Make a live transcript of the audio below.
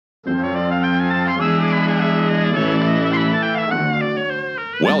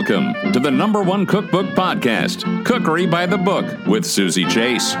Welcome to the #1 cookbook podcast, Cookery by the Book, with Susie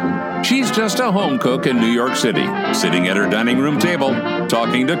Chase. She's just a home cook in New York City, sitting at her dining room table,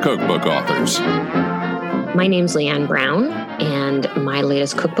 talking to cookbook authors. My name's Leanne Brown, and my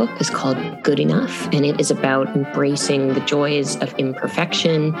latest cookbook is called Good Enough, and it is about embracing the joys of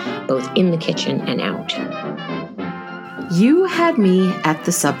imperfection, both in the kitchen and out. You had me at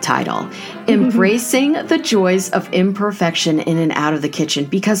the subtitle, Embracing the Joys of Imperfection in and Out of the Kitchen,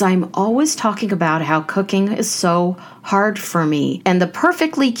 because I'm always talking about how cooking is so hard for me. And the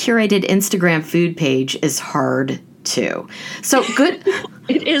perfectly curated Instagram food page is hard too. So good.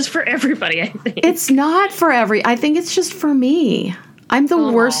 It is for everybody, I think. It's not for I think it's just for me. I'm the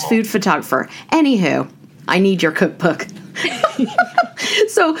worst food photographer. Anywho, I need your cookbook.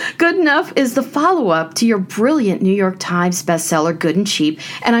 So Good Enough is the follow-up to your brilliant New York Times bestseller, Good and Cheap,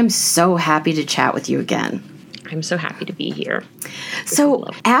 and I'm so happy to chat with you again. I'm so happy to be here. So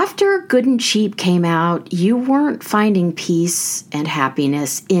after Good and Cheap came out, you weren't finding peace and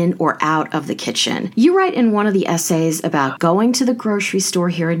happiness in or out of the kitchen. You write in one of the essays about going to the grocery store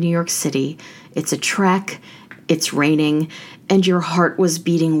here in New York City. It's a trek, it's raining, and your heart was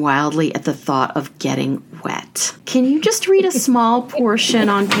beating wildly at the thought of getting wet. Can you just read a small portion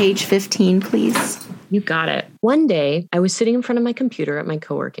on page 15, please? You got it. One day, I was sitting in front of my computer at my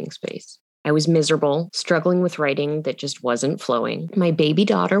co-working space. I was miserable, struggling with writing that just wasn't flowing. My baby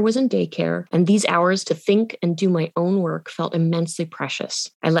daughter was in daycare, and these hours to think and do my own work felt immensely precious.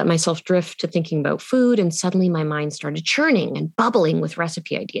 I let myself drift to thinking about food, and suddenly my mind started churning and bubbling with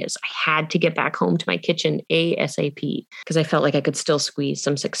recipe ideas. I had to get back home to my kitchen ASAP because I felt like I could still squeeze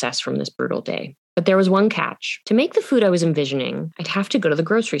some success from this brutal day. But there was one catch. To make the food I was envisioning, I'd have to go to the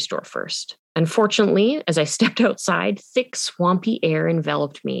grocery store first. Unfortunately, as I stepped outside, thick, swampy air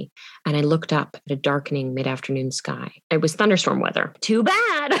enveloped me, and I looked up at a darkening mid-afternoon sky. It was thunderstorm weather. Too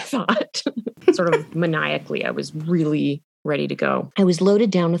bad, I thought. Sort of maniacally, I was really ready to go. I was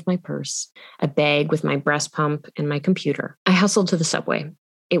loaded down with my purse, a bag with my breast pump, and my computer. I hustled to the subway.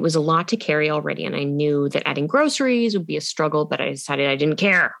 It was a lot to carry already, and I knew that adding groceries would be a struggle, but I decided I didn't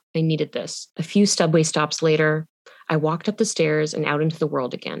care. I needed this. A few subway stops later, I walked up the stairs and out into the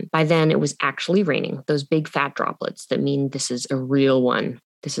world again. By then, it was actually raining, those big fat droplets that mean this is a real one.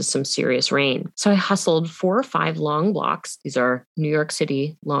 This is some serious rain. So I hustled 4 or 5 long blocks. These are New York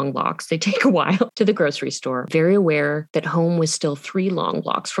City long blocks. They take a while to the grocery store, very aware that home was still 3 long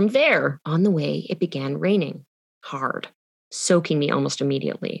blocks from there. On the way, it began raining hard, soaking me almost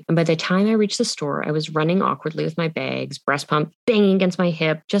immediately. And by the time I reached the store, I was running awkwardly with my bags, breast pump banging against my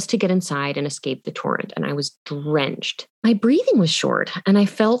hip just to get inside and escape the torrent. And I was drenched. My breathing was short, and I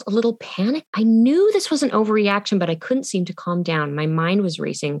felt a little panic. I knew this was an overreaction, but I couldn't seem to calm down. My mind was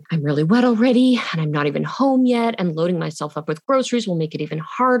racing. I'm really wet already, and I'm not even home yet, and loading myself up with groceries will make it even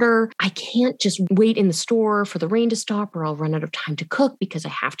harder. I can't just wait in the store for the rain to stop, or I'll run out of time to cook because I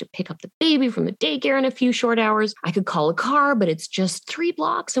have to pick up the baby from the daycare in a few short hours. I could call a car, but it's just 3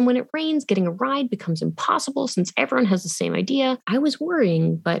 blocks, and when it rains, getting a ride becomes impossible since everyone has the same idea. I was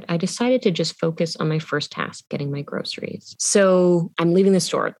worrying, but I decided to just focus on my first task, getting my groceries. So I'm leaving the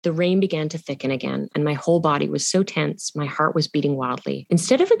store. The rain began to thicken again, and my whole body was so tense, my heart was beating wildly.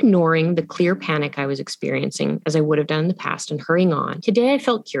 Instead of ignoring the clear panic I was experiencing, as I would have done in the past, and hurrying on, today I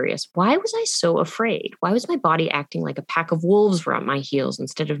felt curious. Why was I so afraid? Why was my body acting like a pack of wolves were at my heels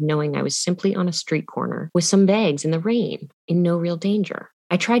instead of knowing I was simply on a street corner with some bags in the rain, in no real danger?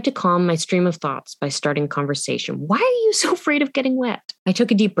 I tried to calm my stream of thoughts by starting conversation. Why are you so afraid of getting wet? I took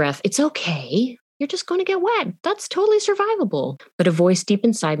a deep breath. It's okay. You're just going to get wet. That's totally survivable. But a voice deep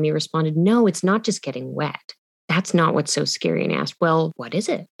inside me responded, no, it's not just getting wet. That's not what's so scary. And I asked, well, what is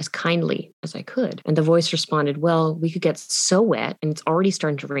it? As kindly as I could. And the voice responded, well, we could get so wet, and it's already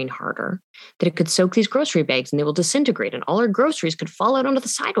starting to rain harder, that it could soak these grocery bags and they will disintegrate, and all our groceries could fall out onto the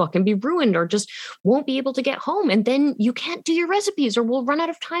sidewalk and be ruined, or just won't be able to get home. And then you can't do your recipes, or we'll run out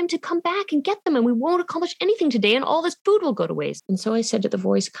of time to come back and get them, and we won't accomplish anything today, and all this food will go to waste. And so I said to the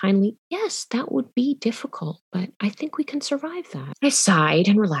voice kindly, yes, that would be difficult, but I think we can survive that. I sighed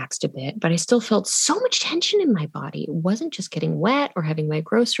and relaxed a bit, but I still felt so much tension in my body. It wasn't just getting wet or having my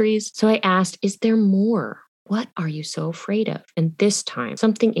groceries. So I asked, is there more? What are you so afraid of? And this time,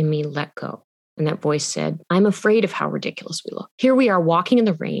 something in me let go. And that voice said, I'm afraid of how ridiculous we look. Here we are walking in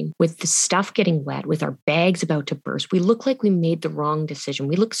the rain with the stuff getting wet, with our bags about to burst. We look like we made the wrong decision.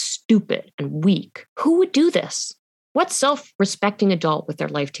 We look stupid and weak. Who would do this? What self-respecting adult with their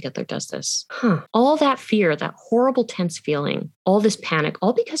life together does this? All that fear, that horrible tense feeling, all this panic,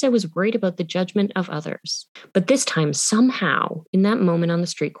 all because I was worried about the judgment of others. But this time, somehow, in that moment on the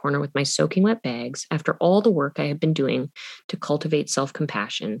street corner with my soaking wet bags, after all the work I had been doing to cultivate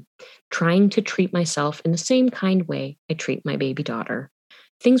self-compassion, trying to treat myself in the same kind way I treat my baby daughter,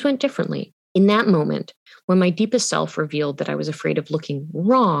 things went differently. In that moment, when my deepest self revealed that I was afraid of looking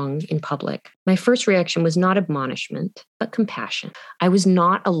wrong in public, my first reaction was not admonishment, but compassion. I was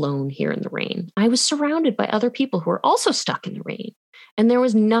not alone here in the rain. I was surrounded by other people who were also stuck in the rain, and there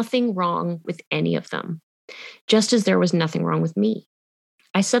was nothing wrong with any of them, just as there was nothing wrong with me.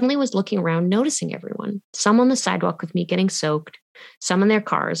 I suddenly was looking around, noticing everyone, some on the sidewalk with me getting soaked, some in their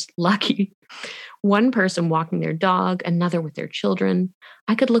cars, lucky. One person walking their dog, another with their children.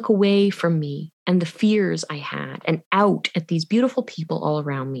 I could look away from me and the fears I had and out at these beautiful people all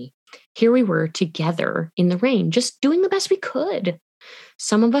around me. Here we were together in the rain, just doing the best we could.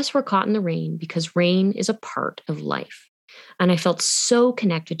 Some of us were caught in the rain because rain is a part of life. And I felt so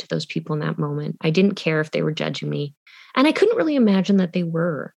connected to those people in that moment. I didn't care if they were judging me. And I couldn't really imagine that they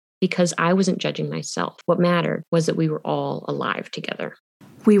were, because I wasn't judging myself. What mattered was that we were all alive together.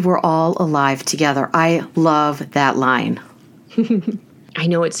 We were all alive together. I love that line. I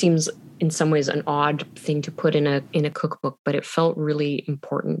know it seems in some ways an odd thing to put in a cookbook, but it felt really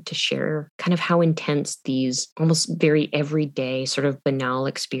important to share kind of how intense these almost very everyday sort of banal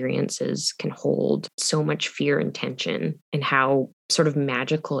experiences can hold so much fear and tension, and how sort of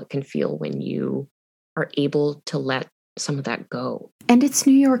magical it can feel when you are able to let some of that go. And it's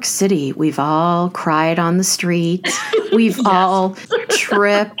New York City. We've all cried on the street. We've all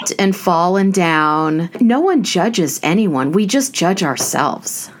tripped and fallen down. No one judges anyone. We just judge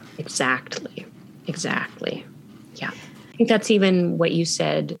ourselves. Exactly. Yeah. I think that's even what you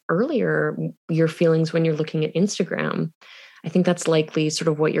said earlier, your feelings when you're looking at Instagram. I think that's likely sort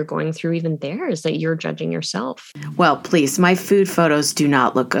of what you're going through even there, is that you're judging yourself. Well, please, my food photos do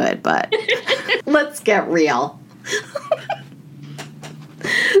not look good, but let's get real.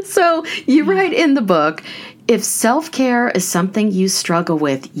 So you write in the book, if self-care is something you struggle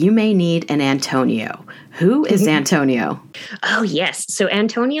with, you may need an Antonio. Who is Antonio? Oh, yes. So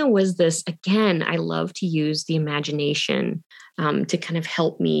Antonio was this, again, I love to use the imagination to kind of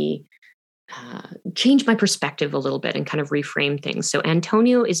help me change my perspective a little bit and kind of reframe things. So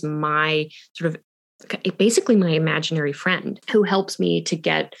Antonio is my sort of, basically my imaginary friend who helps me to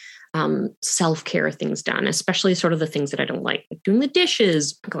get self-care things done, especially sort of the things that I don't like doing the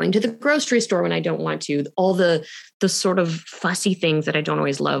dishes, going to the grocery store when I don't want to, all the sort of fussy things that I don't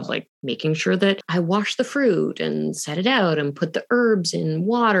always love, like making sure that I wash the fruit and set it out and put the herbs in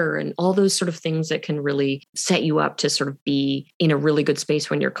water and all those sort of things that can really set you up to sort of be in a really good space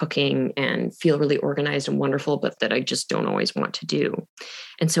when you're cooking and feel really organized and wonderful, but that I just don't always want to do.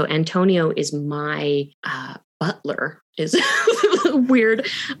 And so Antonio is my butler, is a weird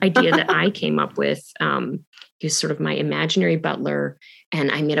idea that I came up with. He's sort of my imaginary butler,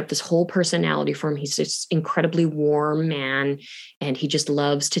 and I made up this whole personality for him. He's this incredibly warm man, and he just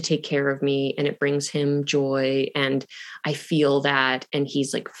loves to take care of me, and it brings him joy. And I feel that, and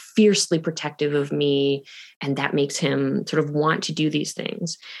he's like fiercely protective of me, and that makes him sort of want to do these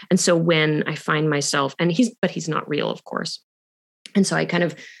things. And so when I find myself, but he's not real, of course. And so I kind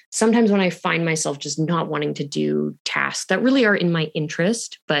of, sometimes when I find myself just not wanting to do tasks that really are in my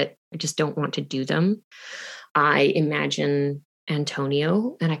interest, but I just don't want to do them, I imagine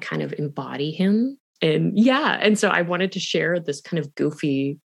Antonio and I kind of embody him. And so I wanted to share this kind of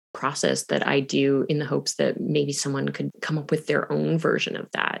goofy process that I do in the hopes that maybe someone could come up with their own version of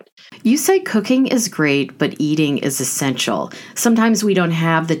that. You say cooking is great, but eating is essential. Sometimes we don't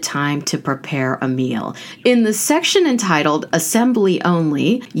have the time to prepare a meal. In the section entitled Assembly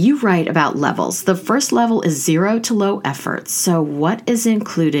Only, you write about levels. The first level is 0 to low effort. So what is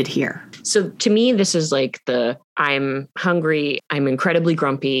included here? So to me, this is like I'm hungry, I'm incredibly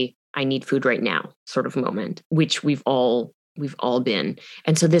grumpy, I need food right now sort of moment, which we've all been.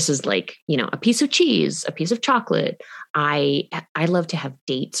 And so this is like, a piece of cheese, a piece of chocolate. I love to have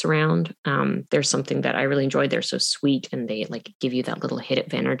dates around. There's something that I really enjoy. They're so sweet and they like give you that little hit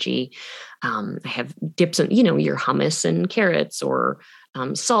of energy. I have dips in, your hummus and carrots or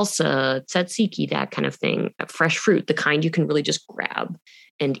salsa, tzatziki, that kind of thing. Fresh fruit, the kind you can really just grab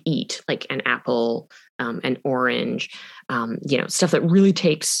and eat, like an apple, an orange, stuff that really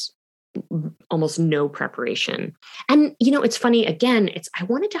takes almost no preparation. And, it's funny, again, I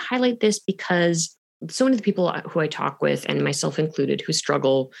wanted to highlight this because so many of the people who I talk with, and myself included, who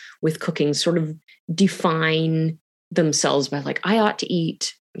struggle with cooking sort of define themselves by like, I ought to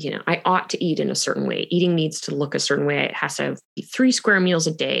eat I ought to eat in a certain way. Eating needs to look a certain way. It has to have 3 square meals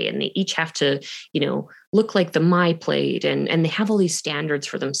a day, and they each have to, look like the My Plate, and they have all these standards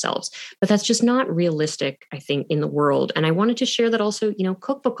for themselves. But that's just not realistic, I think, in the world. And I wanted to share that also,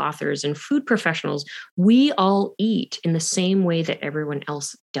 cookbook authors and food professionals, we all eat in the same way that everyone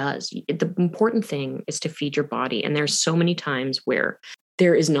else does. The important thing is to feed your body. And there's so many times where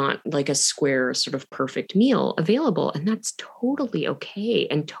there is not like a square sort of perfect meal available. And that's totally okay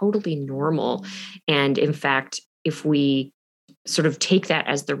and totally normal. And in fact, if we sort of take that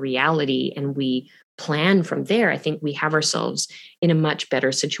as the reality and we plan from there, I think we have ourselves in a much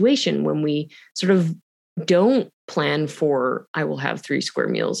better situation when we sort of don't plan for, I will have 3 square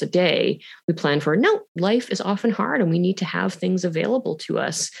meals a day. We plan for, no, life is often hard and we need to have things available to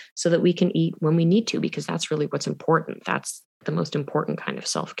us so that we can eat when we need to, because that's really what's important. That's the most important kind of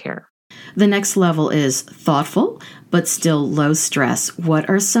self-care. The next level is thoughtful, but still low stress. What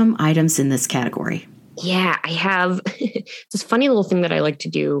are some items in this category? Yeah, I have this funny little thing that I like to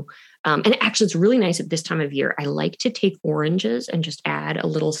do. And actually, it's really nice at this time of year. I like to take oranges and just add a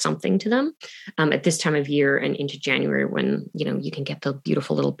little something to them at this time of year and into January when, you can get the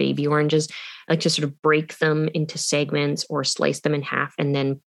beautiful little baby oranges. I like to sort of break them into segments or slice them in half and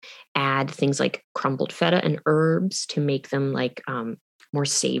then add things like crumbled feta and herbs to make them like more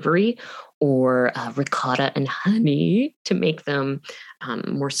savory, or ricotta and honey to make them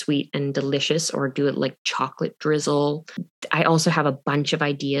more sweet and delicious, or do it like chocolate drizzle. I also have a bunch of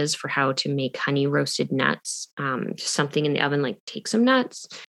ideas for how to make honey roasted nuts, just something in the oven, like take some nuts.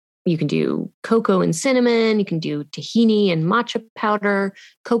 You can do cocoa and cinnamon. You can do tahini and matcha powder,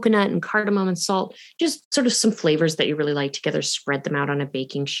 coconut and cardamom and salt, just sort of some flavors that you really like together. Spread them out on a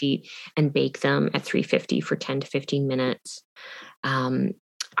baking sheet and bake them at 350 for 10 to 15 minutes.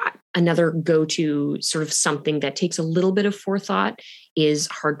 Another go-to sort of something that takes a little bit of forethought is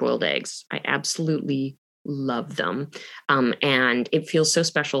hard-boiled eggs. I absolutely love them. And it feels so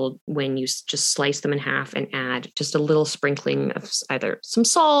special when you just slice them in half and add just a little sprinkling of either some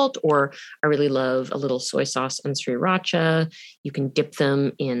salt, or I really love a little soy sauce and sriracha. You can dip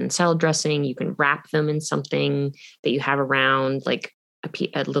them in salad dressing. You can wrap them in something that you have around, like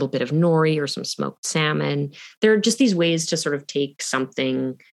a little bit of nori or some smoked salmon. There are just these ways to sort of take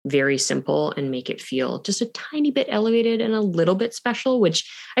something very simple and make it feel just a tiny bit elevated and a little bit special, which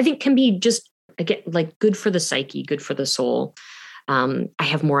I think can be just, again, like good for the psyche, good for the soul. I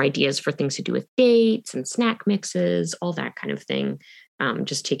have more ideas for things to do with dates and snack mixes, all that kind of thing.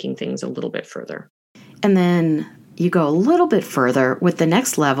 Just taking things a little bit further. And then you go a little bit further with the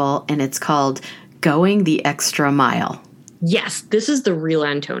next level, and it's called going the extra mile. Yes, this is the real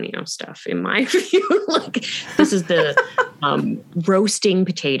Antonio stuff, in my view. Like, this is the roasting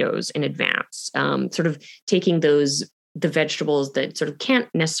potatoes in advance, sort of taking the vegetables that sort of can't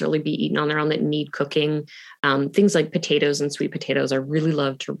necessarily be eaten on their own, that need cooking. Things like potatoes and sweet potatoes, I really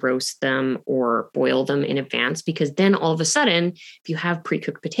love to roast them or boil them in advance, because then all of a sudden, if you have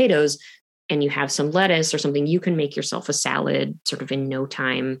pre-cooked potatoes and you have some lettuce or something, you can make yourself a salad sort of in no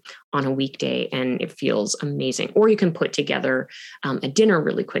time on a weekday, and it feels amazing. Or you can put together a dinner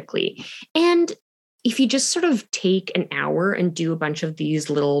really quickly. And if you just sort of take an hour and do a bunch of these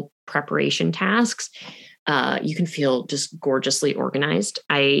little preparation tasks, you can feel just gorgeously organized.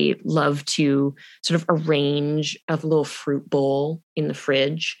 I love to sort of arrange a little fruit bowl in the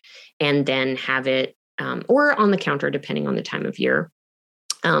fridge and then have it, or on the counter, depending on the time of year.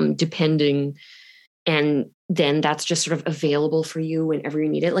 And then that's just sort of available for you whenever you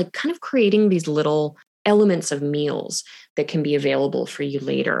need it, like kind of creating these little elements of meals that can be available for you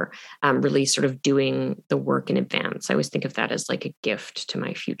later, really sort of doing the work in advance. I always think of that as like a gift to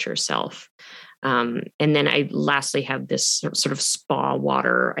my future self. And then I lastly have this sort of spa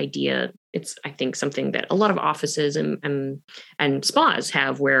water idea. It's, I think, something that a lot of offices and spas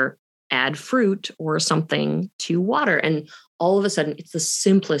have, where add fruit or something to water. And all of a sudden, it's the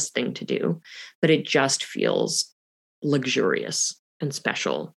simplest thing to do, but it just feels luxurious and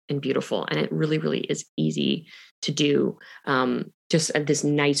special and beautiful. And it really, really is easy to do. Just this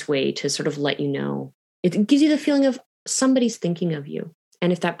nice way to sort of let you know. It gives you the feeling of somebody's thinking of you.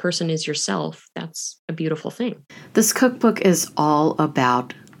 And if that person is yourself, that's a beautiful thing. This cookbook is all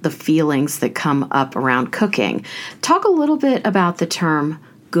about the feelings that come up around cooking. Talk a little bit about the term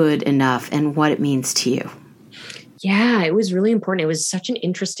good enough and what it means to you. Yeah, it was really important. It was such an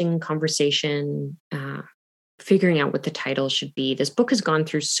interesting conversation, figuring out what the title should be. This book has gone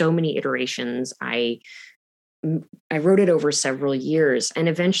through so many iterations. I wrote it over several years. And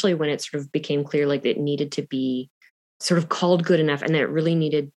eventually, when it sort of became clear, like, it needed to be sort of called good enough, and that it really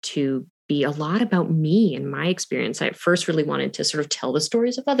needed to be a lot about me and my experience. I at first really wanted to sort of tell the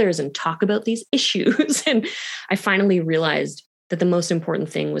stories of others and talk about these issues. And I finally realized that the most important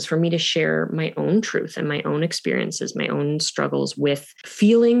thing was for me to share my own truth and my own experiences, my own struggles with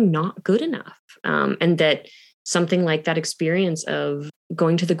feeling not good enough. And that something like that experience of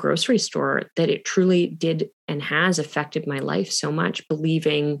going to the grocery store, that it truly did and has affected my life so much,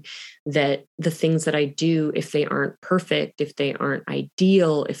 believing that the things that I do, if they aren't perfect, if they aren't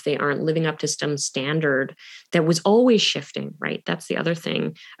ideal, if they aren't living up to some standard that was always shifting, right? That's the other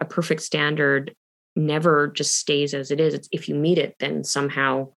thing. A perfect standard never just stays as it is. It's, if you meet it, then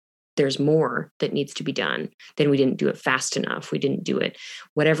somehow there's more that needs to be done. Then we didn't do it fast enough. We didn't do it,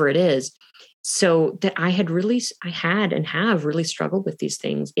 whatever it is. So that I had and have really struggled with these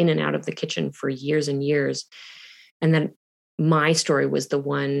things in and out of the kitchen for years and years. And then my story was the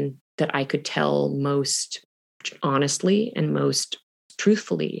one that I could tell most honestly and most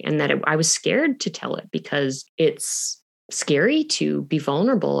truthfully. And that I was scared to tell it because it's scary to be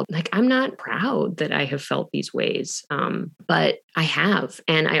vulnerable. Like, I'm not proud that I have felt these ways, but I have.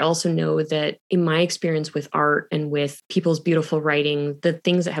 And I also know that in my experience with art and with people's beautiful writing, the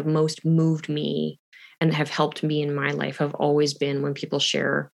things that have most moved me and have helped me in my life have always been when people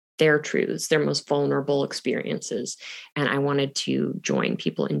share their truths, their most vulnerable experiences. And I wanted to join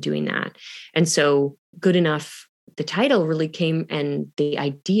people in doing that. And so Good Enough, the title really came, and the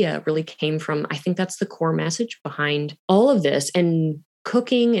idea really came from, I think that's the core message behind all of this. And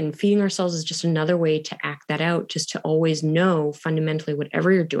cooking and feeding ourselves is just another way to act that out, just to always know fundamentally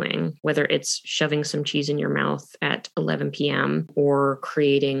whatever you're doing, whether it's shoving some cheese in your mouth at 11 p.m. or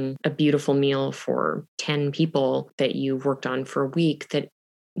creating a beautiful meal for 10 people that you've worked on for a week, that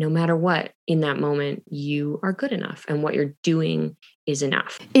no matter what, in that moment, you are good enough and what you're doing is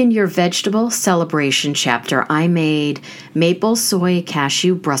enough. In your vegetable celebration chapter, I made maple soy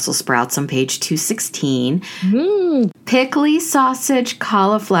cashew Brussels sprouts on page 216, pickly sausage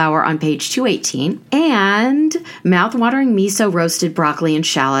cauliflower on page 218, and mouth-watering miso roasted broccoli and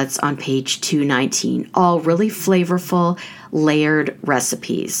shallots on page 219. All really flavorful, layered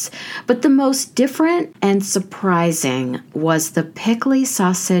recipes. But the most different and surprising was the pickly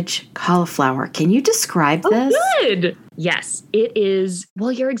sausage cauliflower. Can you describe this? Good. Yes, it is.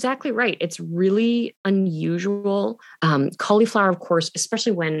 Well, you're exactly right. It's really unusual. Cauliflower, of course,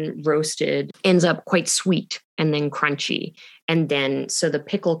 especially when roasted, ends up quite sweet and then crunchy. And then, so the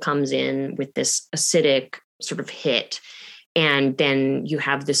pickle comes in with this acidic sort of hit. And then you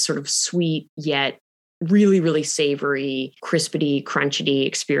have this sort of sweet yet really, really savory, crispity, crunchity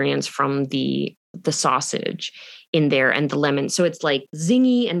experience from the sausage in there and the lemon. So it's like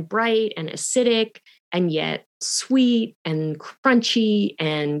zingy and bright and acidic, and yet sweet and crunchy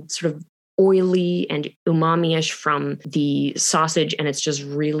and sort of oily and umami-ish from the sausage. And it's just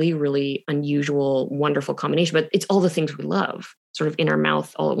really, really unusual, wonderful combination. But it's all the things we love sort of in our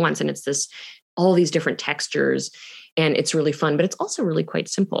mouth all at once. And it's all these different textures, and it's really fun, but it's also really quite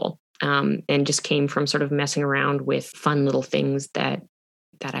simple. And just came from sort of messing around with fun little things that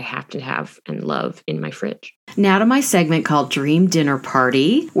I have to have and love in my fridge. Now to my segment called Dream Dinner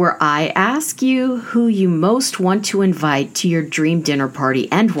Party, where I ask you who you most want to invite to your dream dinner party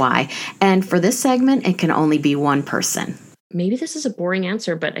and why. And for this segment, it can only be one person. Maybe this is a boring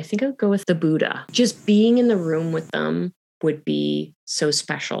answer, but I think I would go with the Buddha. Just being in the room with them would be so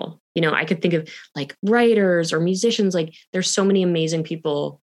special. You know, I could think of like writers or musicians, like there's so many amazing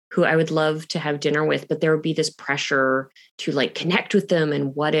people who I would love to have dinner with, but there would be this pressure to like connect with them.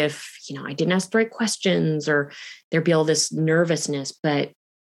 And what if, I didn't ask the right questions, or there'd be all this nervousness. But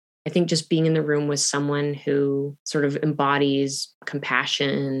I think just being in the room with someone who sort of embodies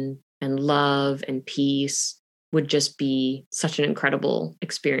compassion and love and peace would just be such an incredible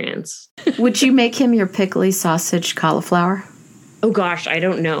experience. Would you make him your pickly sausage cauliflower? Oh gosh, I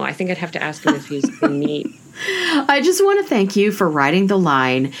don't know. I think I'd have to ask him if he's been meat. I just want to thank you for writing the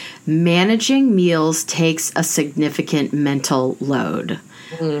line, managing meals takes a significant mental load.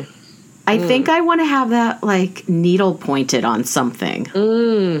 I think I want to have that like needle pointed on something.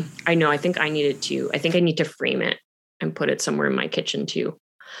 I know. I think I need it too. I think I need to frame it and put it somewhere in my kitchen too.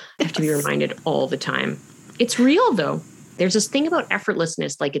 I have to be reminded all the time. It's real though. There's this thing about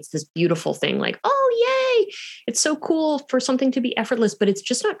effortlessness, like it's this beautiful thing, like, oh, yay, it's so cool for something to be effortless, but it's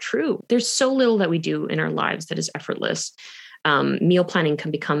just not true. There's so little that we do in our lives that is effortless. Meal planning can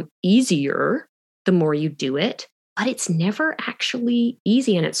become easier the more you do it, but it's never actually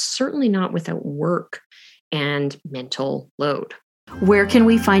easy. And it's certainly not without work and mental load. Where can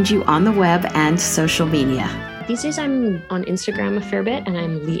we find you on the web and social media? These days I'm on Instagram a fair bit, and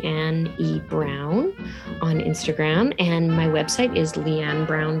I'm Leanne E. Brown on Instagram, and my website is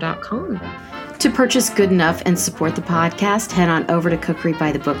leannebrown.com. To purchase Good Enough and support the podcast, head on over to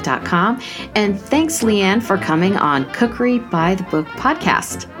cookerybythebook.com. And thanks, Leanne, for coming on Cookery by the Book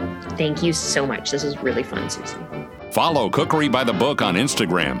podcast. Thank you so much. This was really fun, Susie. Follow Cookery by the Book on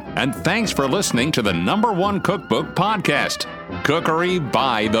Instagram. And thanks for listening to the #1 cookbook podcast, Cookery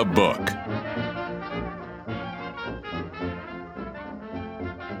by the Book.